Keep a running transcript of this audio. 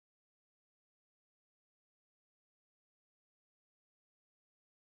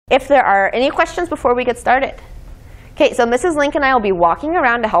if there are any questions before we get started. Okay, so Mrs. Link and I will be walking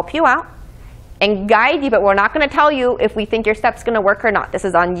around to help you out and guide you, but we're not going to tell you if we think your step's going to work or not. This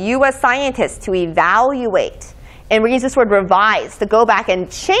is on you as scientists to evaluate. And we use this word revise to go back and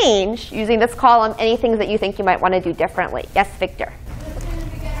change, using this column, any things that you think you might want to do differently. Yes, Victor?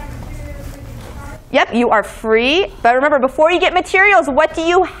 Yep, you are free. But remember, before you get materials, what do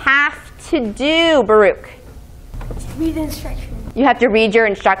you have to do, Baruch? Read the instructions. You have to read your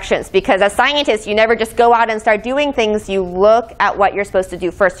instructions, because as scientists, you never just go out and start doing things. You look at what you're supposed to do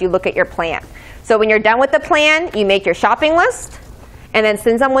first. You look at your plan. So when you're done with the plan, you make your shopping list, and then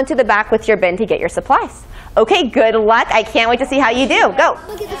send someone to the back with your bin to get your supplies. Okay, good luck. I can't wait to see how you do. Go.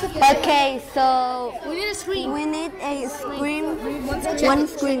 Okay, so We need a screen. we need a screen, one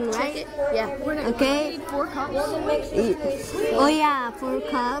screen, right? Yeah. Okay. 4 cups. Oh yeah, 4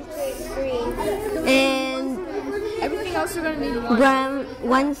 cups. And Everything else you're gonna need one.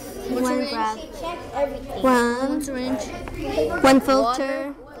 one grab, one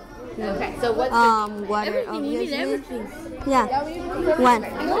filter, Okay, so what's water Everything. You need obviously. everything. Yeah, one.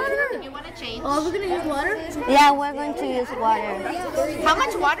 if you want to change? Oh, we're gonna use water? Yeah, we're going to use water. How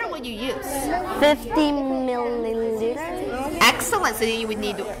much water would you use? 50 milliliters. Excellent. So you would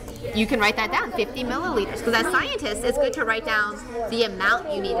need, you can write that down, 50 milliliters. Because as scientists, it's good to write down the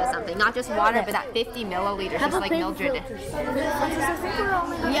amount you need of something, not just water, but that 50 milliliters, just like Mildred did.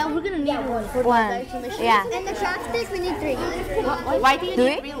 Yeah, we're gonna need one. Yeah. And the chopsticks, we need 3. Why do you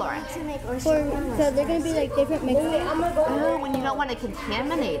need 3, Laura? So they're gonna be like different mixes. Oh, when you don't want to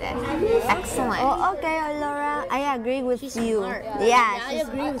contaminate it. Excellent. Oh, okay, Laura. I agree with you. Yeah, I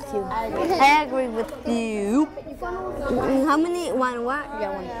agree with you. I agree with you. How many? One what? Yeah,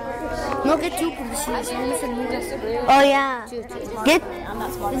 one. No, get 2 because Oh yeah. Get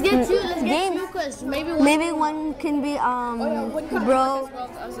Let's get 2. Let's get 2 because maybe one can be broke.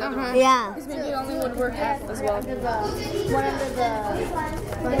 Yeah. maybe only one work as well.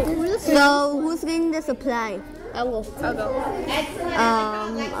 So who's getting the supply? I will. I'll go.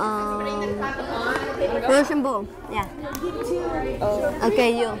 Russian bowl. Yeah.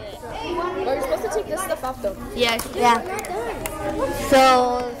 Okay, you. But you're supposed to take this stuff off though. Yes. Yeah.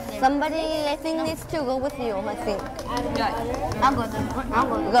 So somebody I think needs to go with you. I think. I'll go then.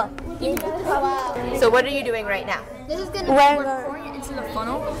 Go. So what are you doing right now? This is gonna We're Pouring it into the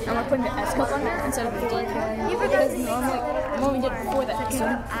funnel, and we're putting the S cup on there instead of the D cup. Because normally, when we did it before that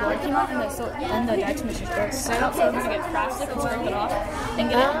sodium chloride came out, and the diatomaceous earth set up, so we're gonna get plastic and scrape it off and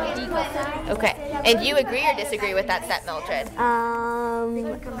get it on the D cup. Okay. And do you agree or disagree with that step, Mildred?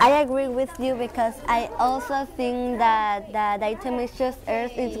 I agree with you because I also think that the diatomaceous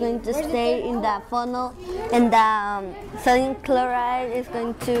earth is going to stay in the funnel, and the sodium chloride is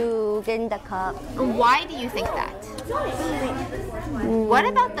going to get in the cup. Why do you think that? What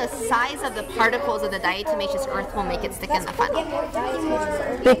about the size of the particles of the diatomaceous earth will make it stick in the funnel?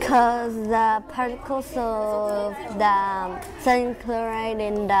 Because the particles of the sodium chloride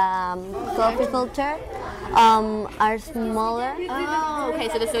in the coffee filter are smaller. Oh, okay.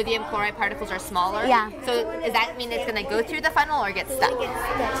 So the sodium chloride particles are smaller? Yeah. So does that mean it's going to go through the funnel or get stuck?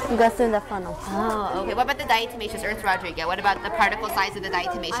 It goes through the funnel. Oh, okay. What about the diatomaceous earth, Rodrigo? What about the particle size of the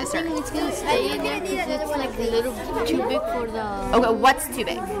diatomaceous earth? It's gonna stay in there because it's like a little too big for the Okay, what's too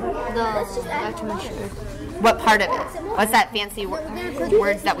big? diatomaceous earth. What part of it? What's that fancy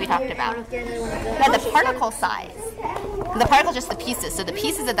words that we talked about? Yeah, the particle size. The particle just the pieces. So the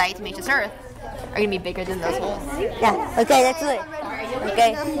pieces of diatomaceous earth are going to be bigger than those holes. Yeah. Okay, let's do it.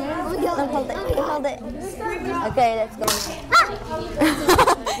 Okay. Hold it. Okay, let's go.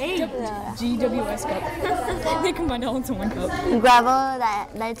 GWS cup. They combine it all into one cup. Gravel,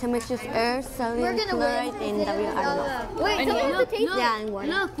 diatomaceous earth, sodium chloride, and WR. Wait, so we have to taste it. Yeah, and water.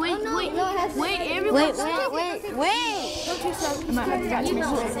 Look, wait, Wait.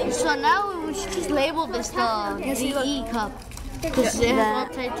 So now we should just label this the DE cup. Because it has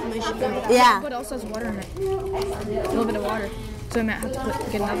all types of mission. Yeah. But it also has water in it. A little bit of water. So I might have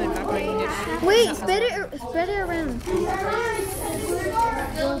to get another evaporating dish. Wait, spread it around.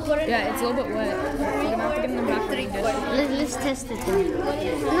 Yeah, it's a little bit wet. We're gonna have to get an evaporating dish. Let's test it then.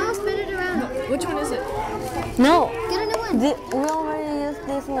 No, spread it around. Which one is it? No. Get a new one. We already used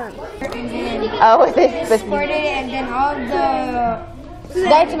this one. Oh, this Poured it, and then all the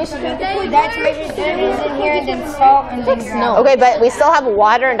diatomaceous earth is in here, and then salt, and then ground. Okay, but we still have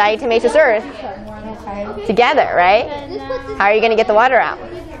water and diatomaceous earth together, right? How are you going to get the water out?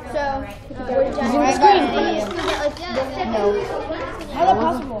 Using the screen. No. How's that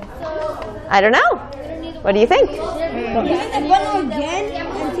possible? I don't know. What do you think? Use the funnel again and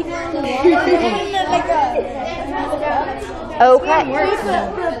keep it in the water. Like a Okay.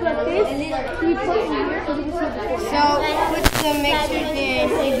 So put the mixtures in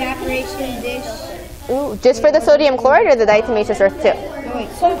evaporation dish. Ooh, just for the sodium chloride or the diatomaceous earth too? Oh, wait.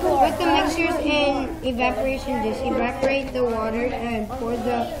 Put the mixtures in evaporation dish. Evaporate the water and pour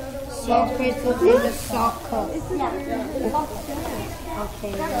the salt crystals in the salt cup.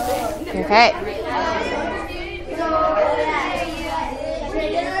 Okay.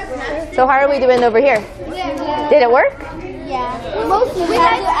 So how are we doing over here? Did it work? Yeah. Mostly we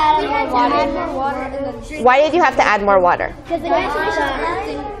had to add more water. Why did you have to add more water? Because the diatomaceous earth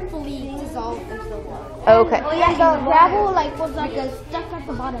didn't fully dissolve into the water. Okay. Oh yeah, the gravel was stuck at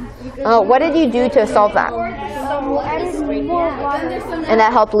the bottom. Oh, what did you do to solve that? So we added more water. And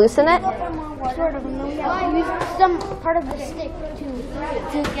that helped loosen it? Sort of. We used some part of the stick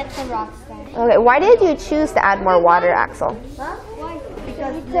to get the rocks down. Okay. Why did you choose to add more water, Axel?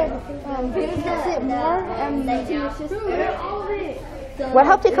 Because we could use it more What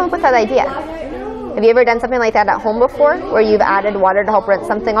helped you come up with that idea? Have you ever done something like that at home before, where you've added water to help rinse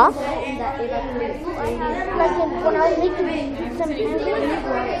something off? Like when I was making some pancakes,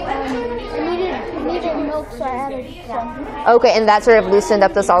 it needed milk, so I added some. Okay, and that sort of loosened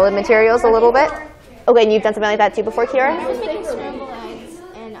up the solid materials a little bit? Okay, and you've done something like that too before, Kiara? I was making scrambled eggs,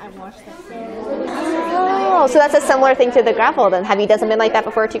 and I washed them. Oh, so that's a similar thing to the gravel then. Have you done something like that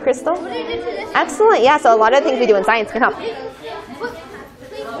before too, Crystal? Excellent, yeah, so a lot of the things we do in science can help.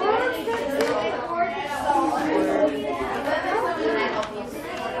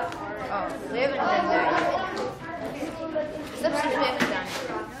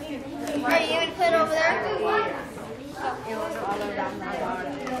 Hey, you want to put it over there?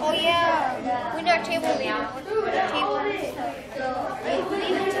 Oh yeah, we need our table.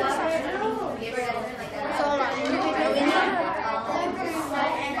 So hold on.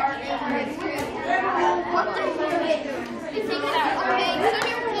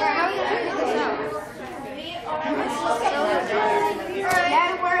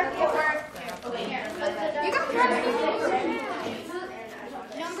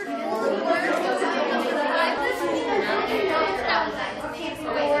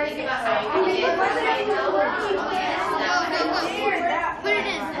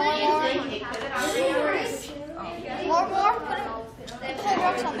 More. Put the whole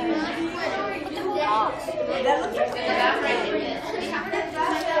rocks on there. Put the whole rocks.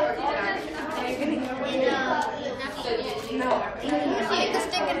 Take the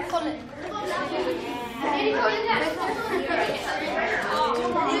stick and pull it.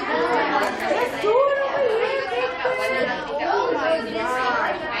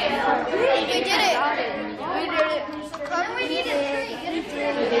 We did it. We did it.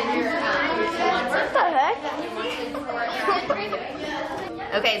 What the heck?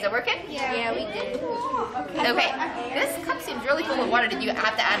 Okay, is it working? Yeah, we did. Okay, this cup seems really full of water. Did you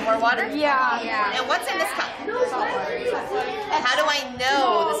have to add more water? Yeah. And what's in this cup? How do I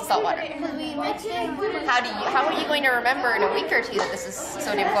know this is salt water? Because we mixed it. How are you going to remember in a week or two that this is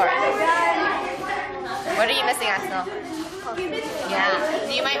sodium chloride? What are you missing, Axel? Yeah, so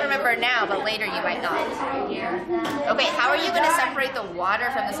you might remember now, but later you might not. Okay, how are you going to separate the water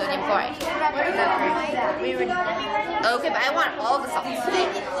from the sodium chloride? Okay, but I want all the salts.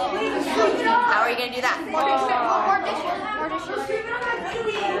 How are you going to do that? More dishes.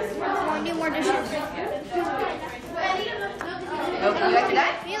 We need more dishes. Okay, you guys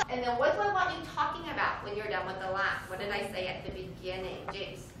done? And then what do I want you talking about when you're done with the lab? What did I say at the beginning,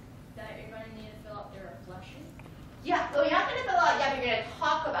 James? That you're going to need to fill out your reflection. Yeah, so you're not going to fill out yet, but you're going to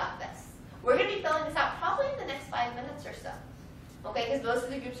talk about this. We're going to be filling this out probably in the next 5 minutes or so. Okay, because most of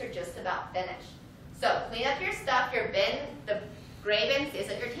the groups are just about finished. So clean up your stuff, your bin, the gray bin stays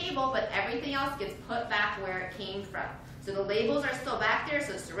at your table, but everything else gets put back where it came from. So the labels are still back there,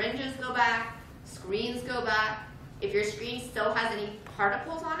 so syringes go back, screens go back. If your screen still has any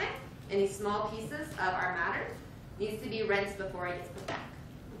particles on it, any small pieces of our matter, needs to be rinsed before it gets put back.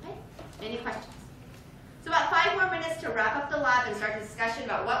 Okay? Any questions? So about 5 more minutes to wrap up the lab and start the discussion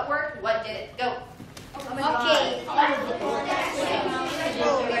about what worked, what didn't. Go. Okay.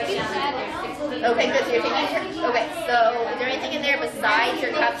 Okay, good. So you're taking okay, so is there anything in there besides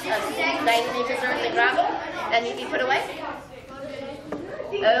your cups of diatomaceous earth and gravel that need to be put away?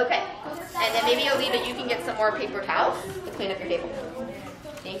 Okay. And then maybe Oliva, you can get some more paper towels to clean up your table.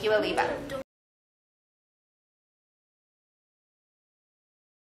 Thank you, Oliva.